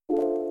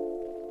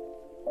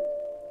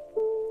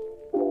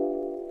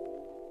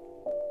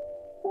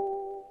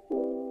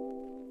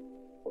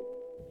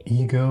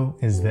Ego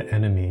is the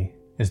Enemy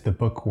is the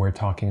book we're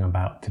talking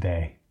about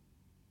today.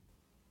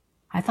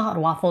 I thought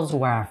waffles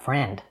were our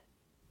friend.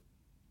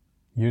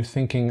 You're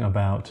thinking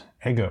about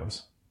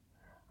egos.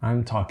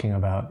 I'm talking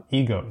about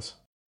egos.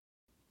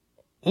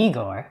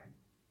 Igor?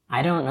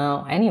 I don't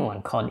know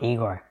anyone called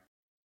Igor.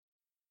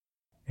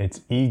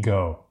 It's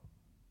ego.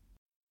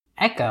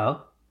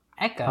 Echo?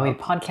 Are we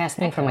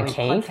podcasting from a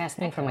cave?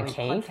 Podcasting from a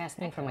cave?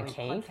 Podcasting from a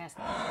cave?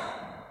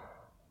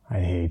 I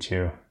hate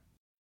you.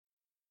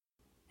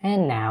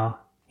 And now,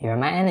 you're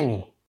my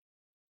enemy.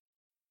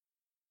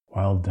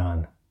 Well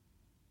done.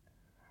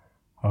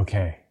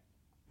 Okay,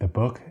 the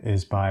book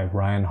is by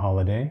Ryan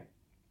Holiday,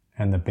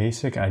 and the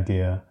basic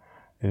idea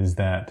is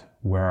that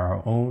we're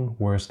our own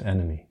worst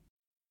enemy.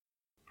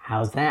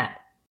 How's that?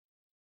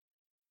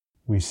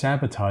 We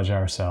sabotage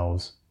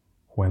ourselves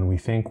when we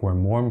think we're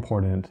more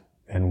important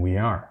than we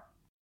are.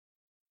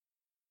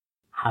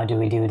 How do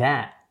we do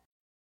that?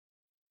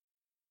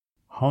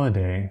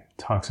 Holiday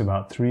talks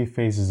about 3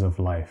 phases of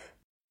life: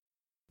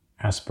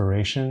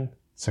 aspiration,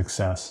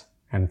 success,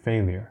 and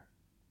failure.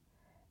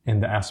 In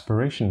the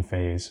aspiration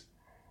phase,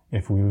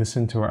 if we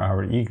listen to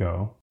our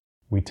ego,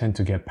 we tend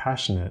to get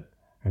passionate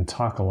and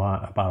talk a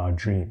lot about our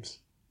dreams.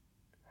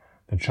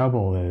 The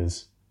trouble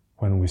is,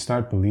 when we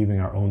start believing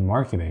our own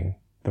marketing,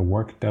 the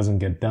work doesn't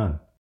get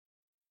done.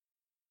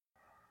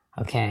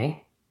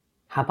 Okay,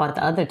 how about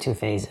the other 2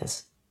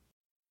 phases?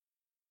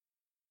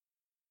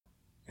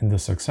 In the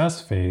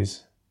success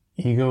phase,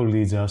 ego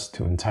leads us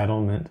to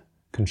entitlement,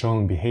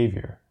 controlling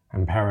behavior,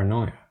 and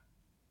paranoia.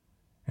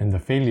 In the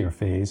failure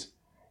phase,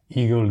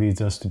 ego leads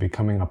us to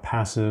becoming a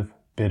passive,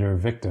 bitter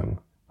victim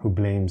who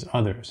blames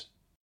others.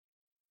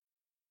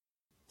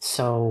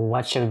 So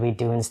what should we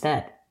do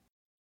instead?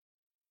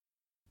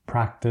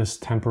 Practice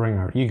tempering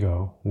our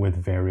ego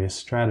with various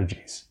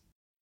strategies,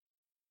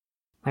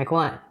 Like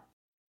what?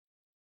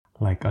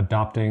 like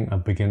adopting a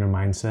beginner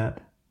mindset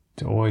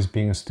to always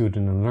being a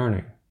student and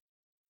learning,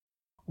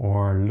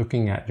 or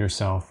looking at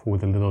yourself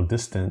with a little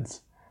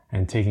distance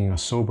and taking a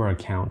sober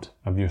account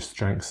of your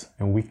strengths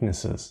and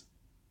weaknesses,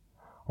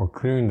 or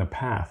clearing the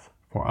path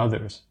for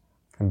others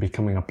and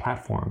becoming a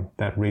platform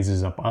that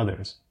raises up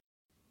others.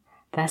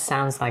 That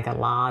sounds like a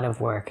lot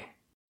of work.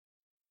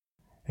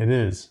 It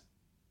is,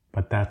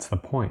 but that's the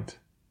point.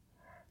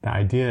 The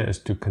idea is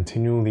to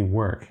continually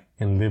work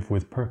and live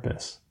with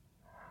purpose,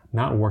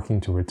 not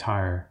working to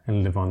retire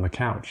and live on the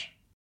couch.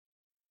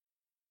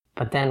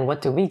 But then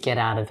what do we get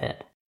out of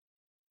it?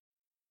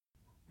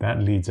 That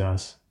leads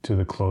us to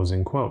the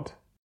closing quote.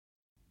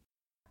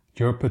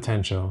 Your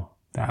potential,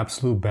 the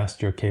absolute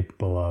best you're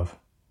capable of,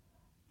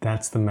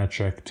 that's the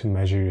metric to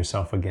measure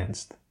yourself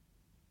against.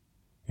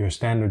 Your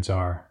standards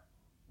are,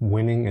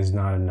 winning is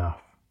not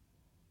enough.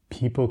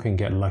 People can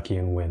get lucky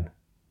and win.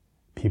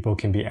 People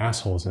can be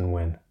assholes and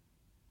win.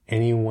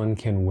 Anyone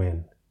can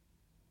win.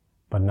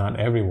 But not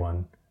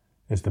everyone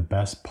is the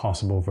best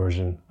possible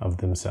version of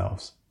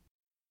themselves.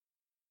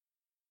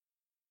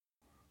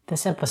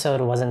 This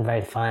episode wasn't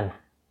very fun.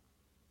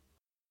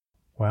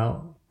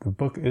 Well, the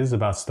book is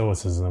about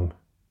stoicism.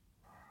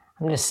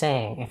 I'm just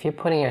saying, if you're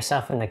putting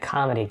yourself in the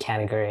comedy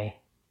category.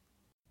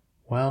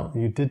 Well,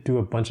 you did do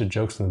a bunch of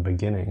jokes in the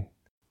beginning.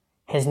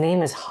 His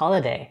name is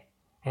Holiday,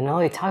 and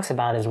all he talks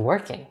about is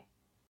working.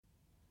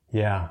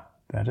 Yeah,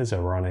 that is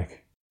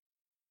ironic.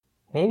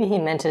 Maybe he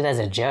meant it as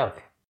a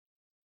joke.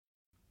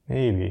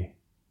 Maybe.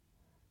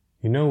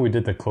 You know we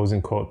did the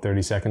closing quote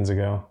 30 seconds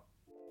ago?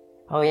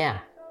 Oh yeah.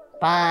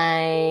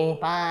 Bye.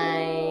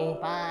 Bye.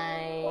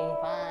 Bye.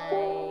 Bye.